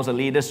 hopefully. There was a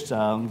leaders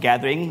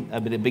gathering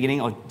at the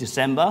beginning of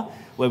December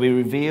where we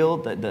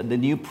revealed the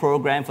new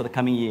program for the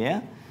coming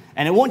year.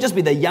 And it won't just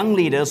be the young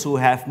leaders who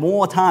have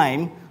more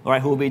time, all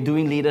right, who will be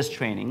doing leaders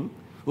training.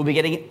 We'll be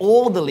getting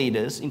all the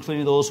leaders,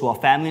 including those who are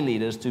family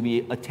leaders, to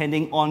be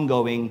attending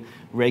ongoing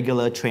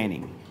regular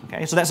training.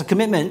 Okay, so that's a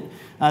commitment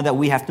that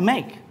we have to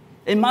make.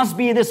 It must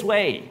be this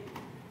way,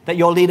 that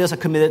your leaders are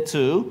committed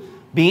to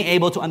being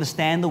able to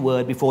understand the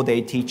Word before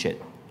they teach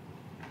it.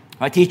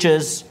 Right?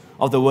 Teachers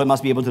of the Word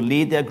must be able to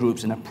lead their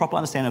groups in a proper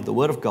understanding of the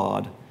Word of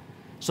God,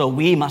 so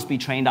we must be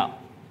trained up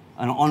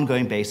on an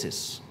ongoing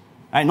basis.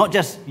 Right? Not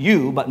just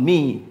you, but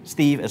me,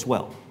 Steve, as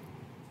well.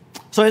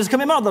 So it's a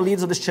commitment of the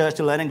leaders of this church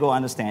to learn and grow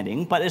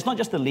understanding, but it's not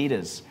just the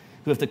leaders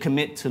who have to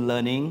commit to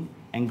learning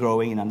and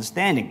growing in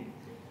understanding.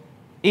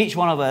 Each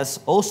one of us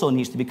also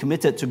needs to be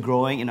committed to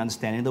growing in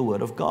understanding the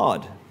Word of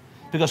God.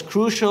 Because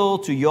crucial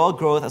to your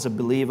growth as a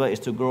believer is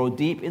to grow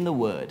deep in the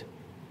Word,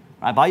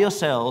 right, by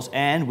yourselves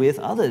and with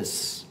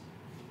others.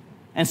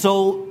 And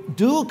so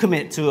do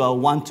commit to a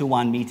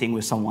one-to-one meeting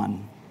with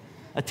someone,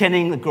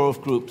 attending the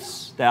growth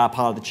groups that are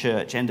part of the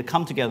church, and to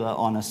come together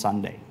on a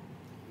Sunday.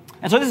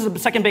 And so this is the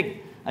second big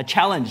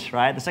challenge,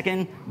 right? The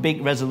second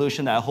big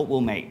resolution that I hope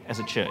we'll make as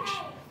a church.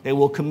 They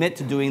will commit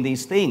to doing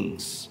these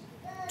things,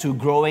 to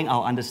growing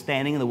our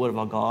understanding of the Word of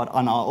our God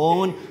on our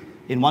own,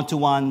 in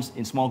one-to-ones,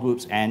 in small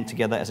groups, and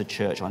together as a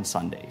church on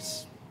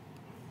Sundays.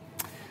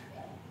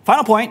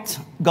 Final point,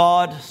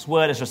 God's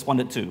Word is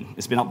responded to.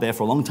 It's been up there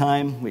for a long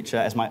time, which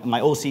as my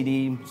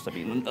OCD has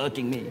been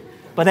irking me.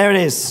 But there it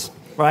is,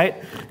 right?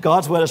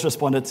 God's Word is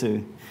responded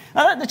to.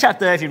 Now, the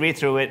chapter, if you read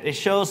through it, it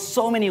shows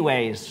so many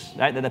ways,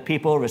 right, that the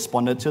people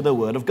responded to the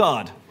Word of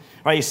God.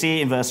 Right? You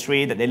see in verse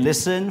 3 that they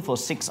listened for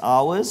 6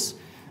 hours,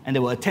 and they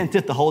were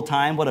attentive the whole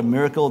time. What a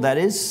miracle that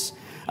is.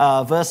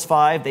 Verse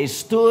 5, they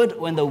stood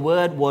when the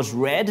word was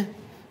read.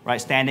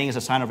 Right, standing is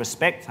a sign of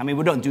respect. I mean,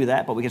 we don't do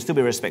that, but we can still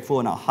be respectful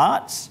in our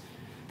hearts.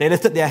 They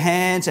lifted their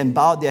hands and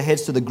bowed their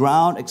heads to the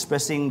ground,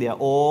 expressing their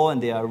awe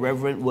and their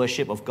reverent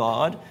worship of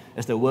God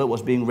as the word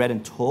was being read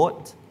and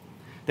taught.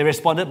 They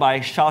responded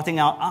by shouting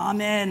out,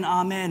 Amen,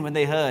 Amen, when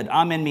they heard.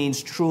 Amen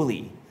means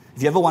truly.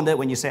 If you ever wondered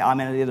when you say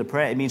Amen at the end of the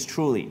prayer, it means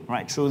truly,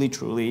 right? Truly,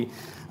 truly,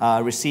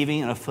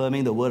 receiving and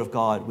affirming the word of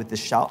God with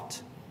this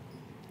shout.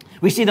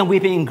 We see them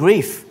weeping in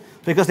grief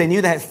because they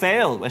knew they had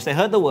failed as they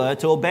heard the word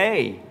to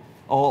obey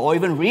or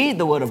even read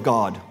the word of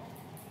God.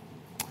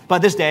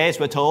 But this day, as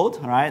we're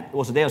told, right,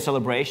 was a day of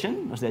celebration.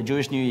 It was their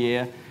Jewish New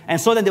Year. And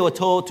so then they were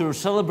told to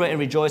celebrate and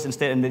rejoice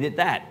instead, and they did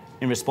that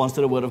in response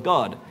to the word of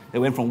God. They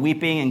went from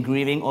weeping and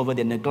grieving over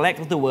the neglect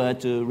of the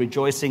word to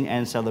rejoicing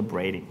and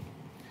celebrating.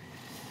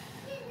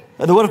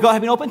 The word of God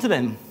had been opened to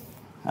them,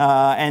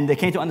 and they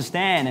came to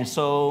understand, and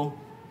so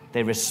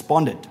they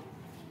responded.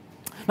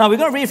 Now, we're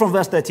going to read from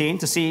verse 13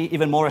 to see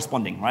even more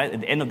responding, right?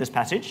 At the end of this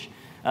passage,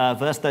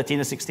 verse 13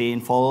 to 16,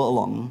 follow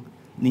along,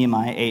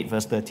 Nehemiah 8,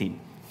 verse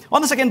 13.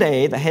 On the second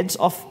day, the heads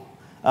of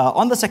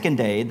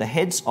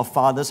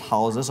fathers'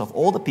 houses of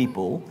all the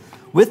people,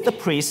 with the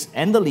priests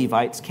and the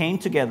Levites, came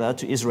together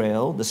to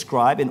Israel, the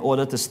scribe, in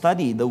order to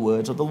study the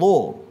words of the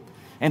law.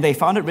 And they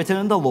found it written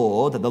in the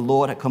law that the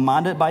Lord had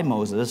commanded by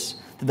Moses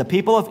that the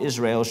people of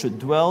Israel should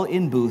dwell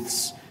in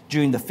booths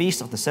during the feast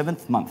of the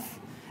 7th month,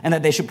 and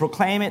that they should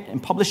proclaim it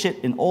and publish it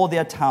in all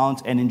their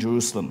towns and in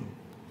Jerusalem.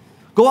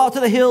 Go out to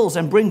the hills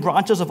and bring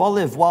branches of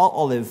olive, wild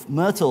olive,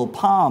 myrtle,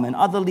 palm, and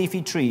other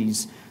leafy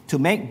trees to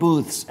make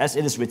booths, as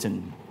it is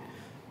written.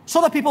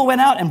 So the people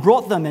went out and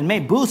brought them and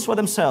made booths for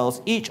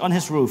themselves, each on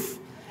his roof,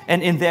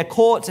 and in their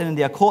courts and in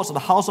their courts of the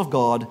house of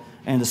God,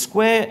 and in the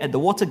square at the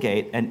water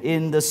gate, and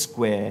in the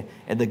square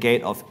at the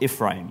gate of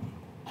Ephraim.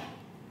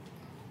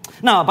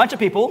 Now, a bunch of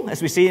people,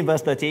 as we see in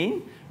verse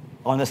 13,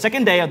 on the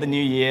second day of the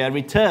new year,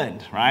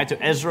 returned, right,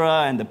 to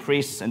Ezra and the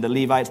priests and the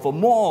Levites for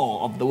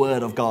more of the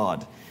word of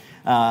God.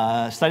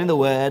 Studying the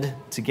word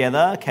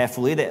together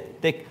carefully,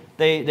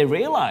 they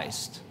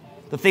realized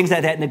the things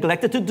that they had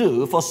neglected to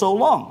do for so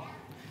long.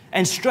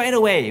 And straight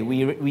away,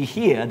 we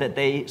hear that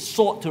they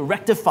sought to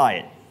rectify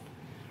it.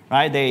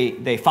 Right?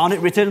 They found it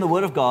written in the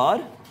Word of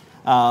God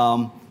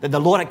that the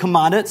Lord had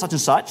commanded such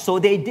and such, so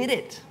they did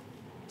it.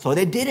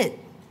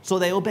 So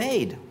they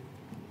obeyed.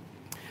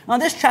 Now,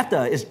 this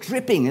chapter is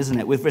dripping, isn't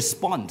it, with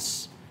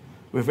responses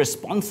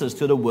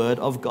to the Word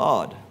of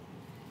God.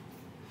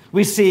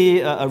 We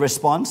see a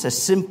response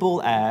as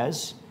simple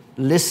as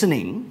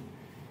listening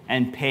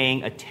and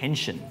paying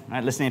attention.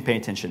 Right? Listening and paying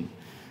attention.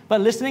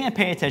 But listening and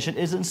paying attention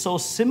isn't so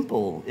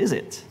simple, is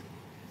it?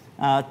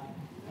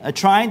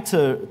 Trying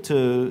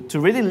to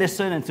really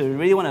listen and to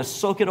really want to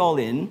soak it all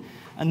in,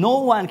 and no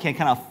one can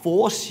kind of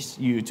force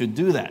you to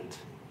do that.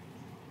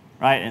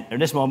 Right? And at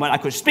this moment, I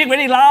could speak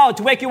really loud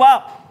to wake you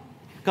up,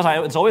 because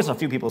it's always a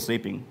few people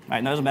sleeping.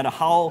 Right? It doesn't matter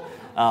how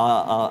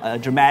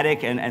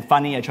dramatic and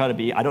funny I try to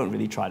be. I don't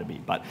really try to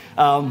be, but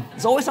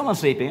there's always someone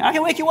sleeping. I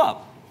can wake you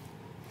up.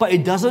 But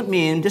it doesn't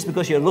mean just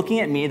because you're looking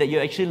at me that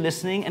you're actually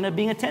listening and are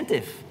being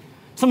attentive.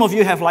 Some of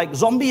you have like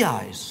zombie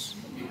eyes,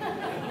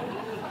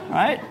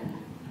 right?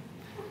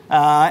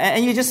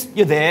 And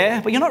you're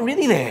there, but you're not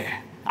really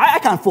there. I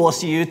can't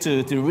force you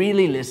to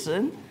really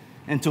listen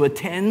and to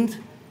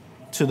attend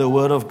to the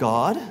Word of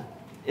God.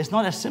 It's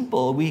not as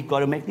simple. We've got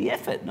to make the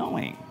effort, don't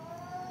we?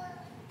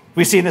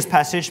 We see in this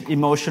passage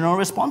emotional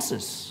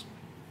responses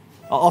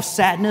of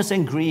sadness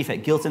and grief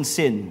at guilt and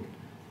sin,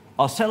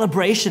 of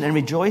celebration and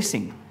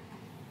rejoicing.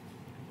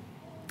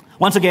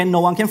 Once again, no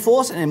one can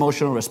force an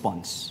emotional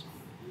response.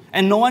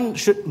 And no one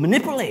should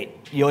manipulate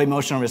your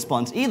emotional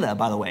response either,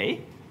 by the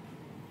way.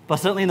 But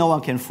certainly no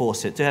one can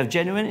force it. To have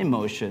genuine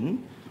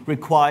emotion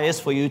requires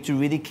for you to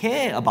really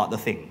care about the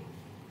thing.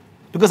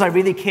 Because I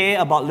really care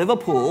about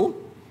Liverpool,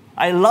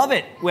 I love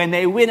it when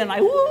they win and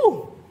I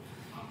woo,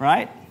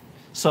 right?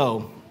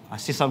 So, I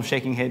see some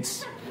shaking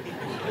heads.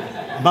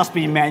 Must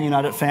be Man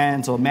United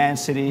fans or Man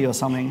City or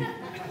something.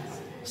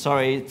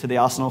 Sorry to the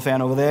Arsenal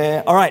fan over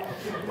there. All right,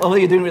 although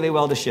you're doing really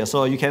well this year,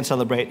 so you can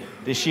celebrate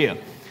this year.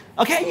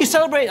 Okay, you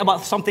celebrate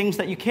about some things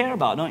that you care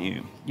about, don't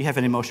you? You have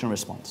an emotional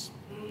response.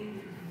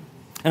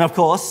 And of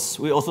course,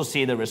 we also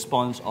see the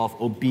response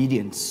of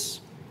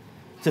obedience.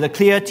 To the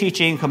clear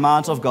teaching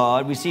commands of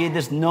God, we see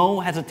there's no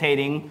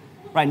hesitating,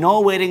 right?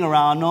 No waiting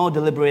around, no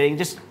deliberating,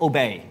 just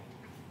obey.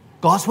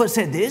 God's word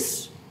said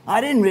this,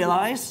 I didn't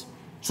realize,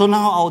 so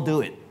now I'll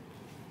do it.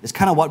 It's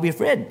kind of what we've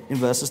read in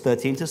verses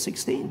 13 to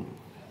 16.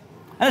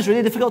 And it's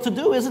really difficult to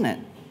do, isn't it?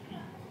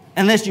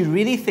 Unless you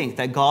really think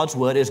that God's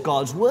word is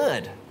God's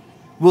word.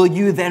 Will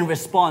you then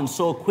respond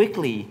so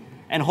quickly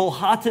and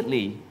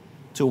wholeheartedly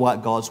to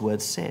what God's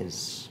word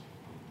says?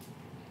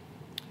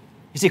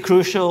 You see,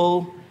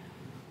 crucial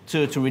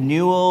to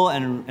renewal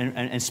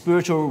and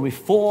spiritual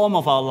reform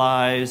of our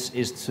lives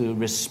is to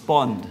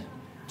respond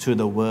to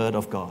the word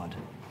of God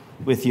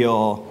with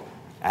your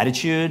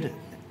attitude,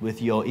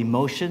 with your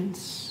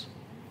emotions,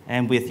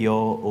 and with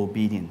your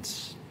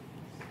obedience.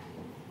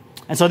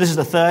 And so this is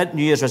the third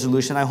New Year's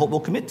resolution I hope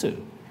we'll commit to.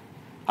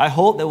 I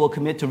hope that we'll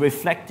commit to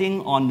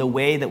reflecting on the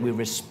way that we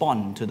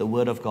respond to the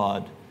Word of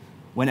God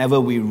whenever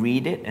we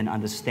read it and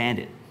understand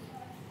it.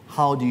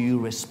 How do you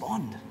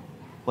respond?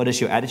 What is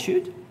your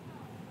attitude?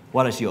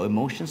 What is your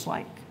emotions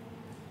like?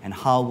 And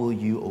how will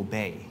you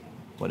obey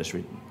what is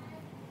written?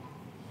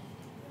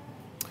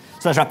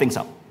 So let's wrap things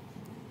up.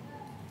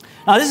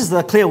 Now this is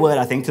the clear word,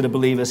 I think, to the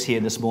believers here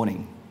this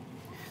morning.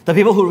 The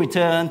people who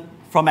returned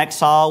from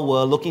exile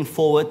were looking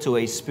forward to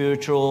a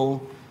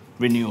spiritual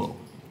renewal.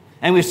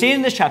 And we've seen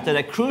in this chapter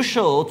that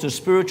crucial to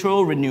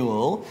spiritual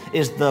renewal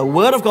is the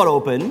Word of God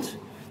opened,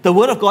 The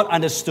Word of God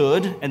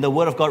understood, and the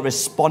Word of God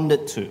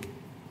responded to.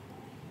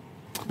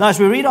 Now, as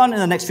we read on in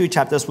the next few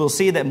chapters, we'll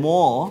see that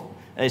more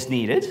is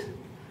needed.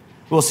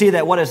 We'll see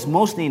that what is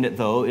most needed,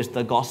 though, is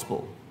the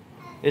gospel.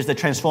 Is the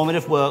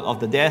transformative work of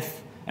the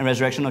death and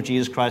resurrection of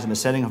Jesus Christ and the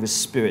sending of His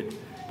Spirit.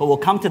 But we'll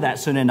come to that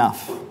soon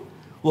enough.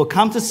 We'll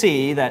come to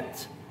see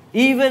that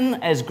even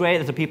as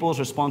great as the people's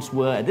response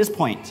were at this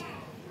point,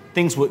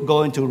 things would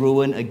go into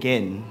ruin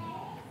again.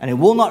 And it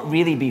will not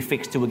really be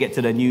fixed till we get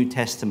to the New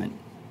Testament.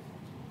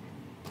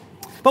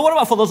 But what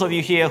about for those of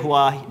you here who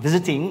are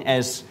visiting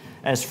as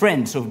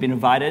friends who have been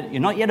invited?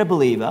 You're not yet a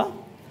believer.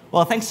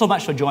 Well, thanks so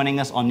much for joining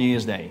us on New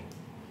Year's Day.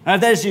 Now,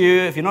 if that's you,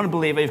 if you're not a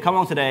believer, you've come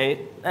along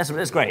today,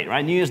 that's great,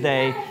 right? New Year's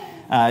Day,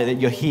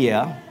 that you're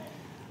here.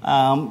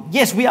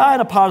 Yes, we are in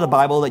a part of the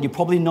Bible that you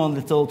probably know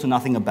little to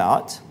nothing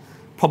about,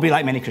 probably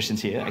like many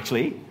Christians here,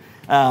 actually.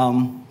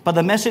 But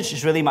the message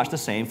is really much the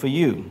same for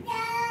you.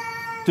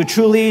 To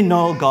truly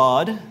know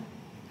God,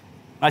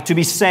 right, to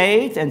be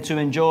saved and to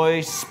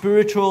enjoy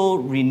spiritual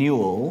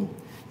renewal,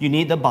 you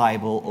need the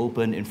Bible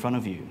open in front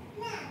of you.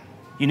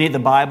 You need the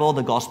Bible,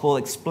 the gospel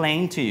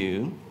explained to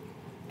you,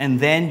 and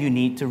then you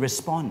need to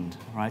respond,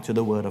 right, to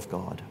the Word of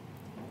God.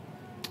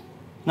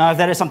 Now, if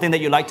that is something that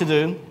you'd like to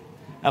do,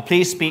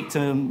 please speak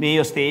to me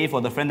or Steve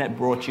or the friend that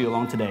brought you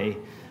along today.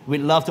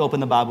 We'd love to open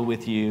the Bible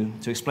with you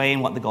to explain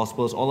what the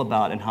gospel is all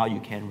about and how you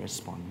can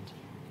respond.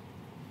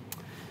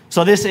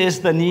 So this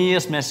is the New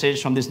Year's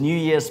message from this New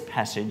Year's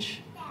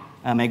passage.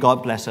 May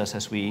God bless us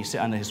as we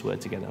sit under His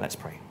Word together. Let's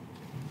pray.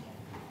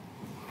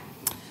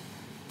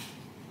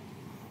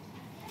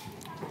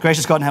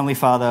 Gracious God and Heavenly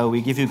Father,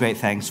 we give you great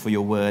thanks for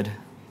your Word.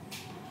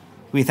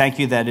 We thank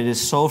you that it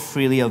is so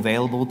freely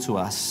available to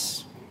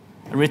us,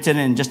 written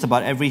in just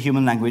about every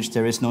human language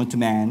there is known to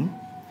man.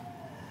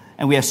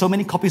 And we have so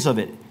many copies of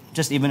it,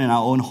 just even in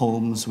our own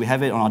homes. We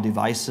have it on our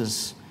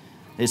devices.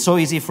 It's so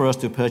easy for us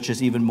to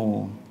purchase even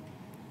more.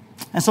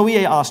 And so we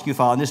ask you,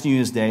 Father, on this New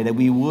Year's Day, that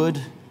we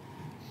would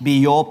be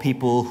your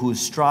people who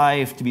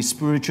strive to be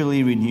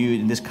spiritually renewed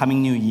in this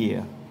coming new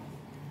year.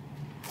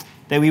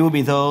 That we will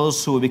be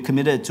those who will be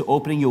committed to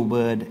opening your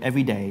word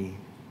every day.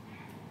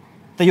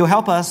 That you'll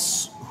help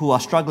us who are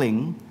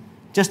struggling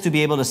just to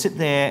be able to sit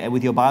there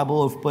with your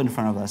Bible open in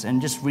front of us and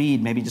just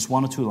read maybe just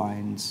one or two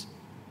lines.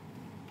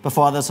 But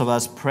for others of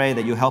us, pray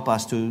that you help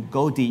us to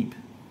go deep,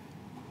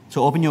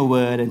 to open your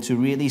word and to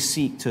really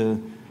seek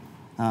to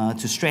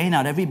strain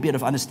out every bit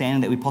of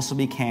understanding that we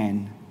possibly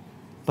can,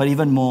 but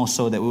even more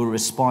so that we will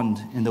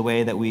respond in the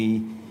way that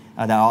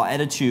that our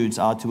attitudes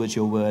are towards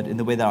your word, in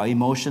the way that our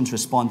emotions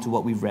respond to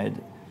what we've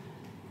read,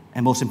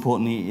 and most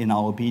importantly, in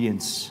our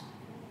obedience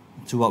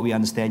to what we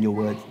understand your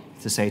word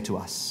to say to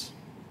us.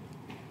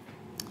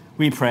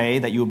 We pray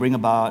that you will bring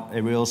about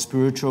a real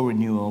spiritual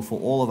renewal for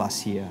all of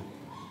us here.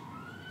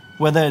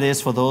 Whether it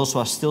is for those who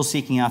are still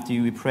seeking after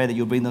you, we pray that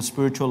you'll bring them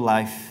spiritual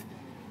life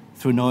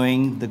through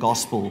knowing the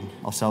gospel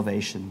of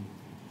salvation.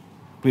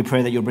 We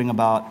pray that you'll bring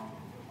about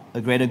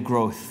a greater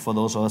growth for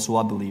those of us who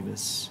are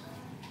believers,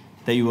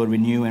 that you will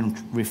renew and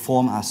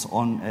reform us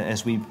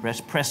as we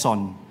press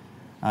on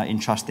in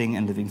trusting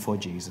and living for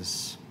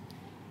Jesus.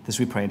 This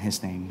we pray in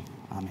His name.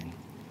 Amen.